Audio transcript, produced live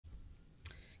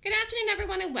Good afternoon,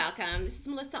 everyone, and welcome. This is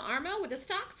Melissa Armo with a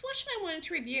stock swoosh, and I wanted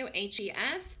to review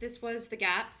HES. This was the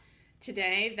gap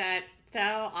today that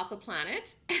fell off the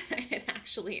planet. It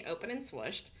actually opened and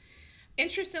swooshed.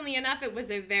 Interestingly enough, it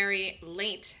was a very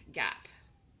late gap.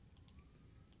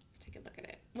 Let's take a look at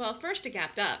it. Well, first it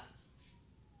gapped up.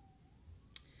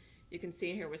 You can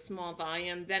see here with small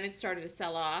volume. Then it started to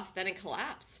sell off. Then it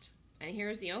collapsed. And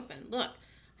here's the open. Look,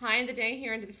 high in the day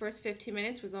here into the first 15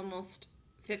 minutes was almost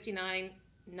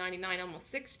 59.99,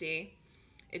 almost 60.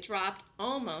 It dropped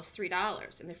almost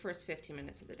 $3 in the first 15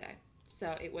 minutes of the day.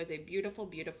 So it was a beautiful,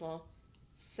 beautiful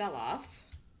sell-off.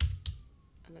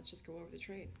 And let's just go over the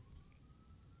trade.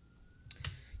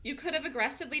 You could have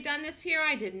aggressively done this here.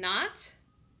 I did not,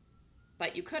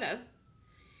 but you could have.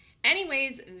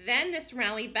 Anyways, then this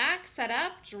rally back, set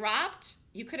up, dropped.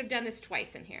 You could have done this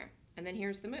twice in here. And then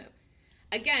here's the move.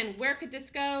 Again, where could this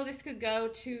go? This could go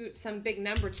to some big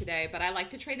number today, but I like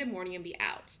to trade the morning and be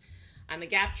out. I'm a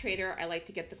gap trader. I like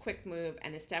to get the quick move,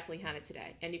 and this definitely had it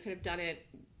today. And you could have done it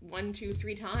 1, 2,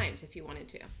 3 times if you wanted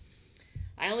to.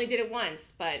 I only did it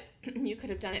once, but you could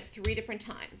have done it 3 different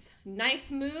times. Nice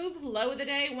move. Low of the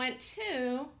day went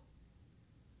to...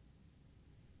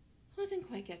 Well, it didn't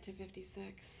quite get to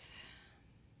 56.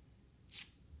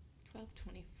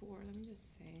 1224. Let me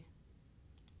just see.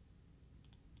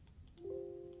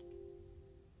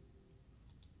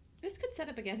 This could set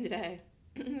up again today.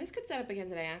 This could set up again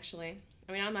today, actually.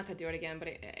 I mean, I'm not going to do it again, but,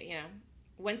 you know,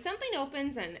 when something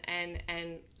opens and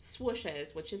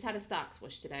swooshes, which is how the stock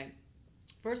swoosh today.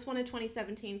 First one in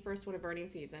 2017, first one of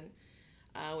earnings season,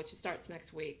 which starts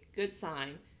next week. Good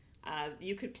sign.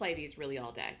 You could play these really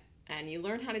all day. And you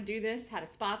learn how to do this, how to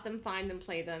spot them, find them,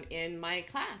 play them in my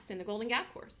class in the Golden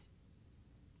Gap course.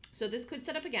 So this could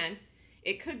set up again.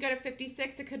 It could go to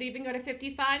 56. It could even go to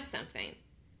 55 something.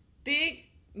 Big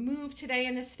move today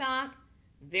in the stock.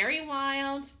 Very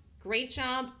wild. Great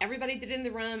job. Everybody did it in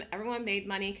the room. Everyone made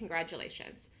money.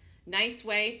 Congratulations. Nice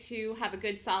way to have a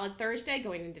good solid Thursday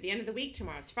going into the end of the week.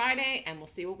 Tomorrow's Friday, and we'll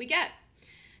see what we get.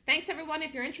 Thanks, everyone.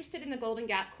 If you're interested in the Golden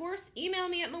Gap course, email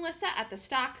me at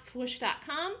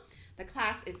melissa@thestockswoosh.com. The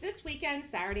class is this weekend,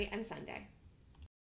 Saturday and Sunday.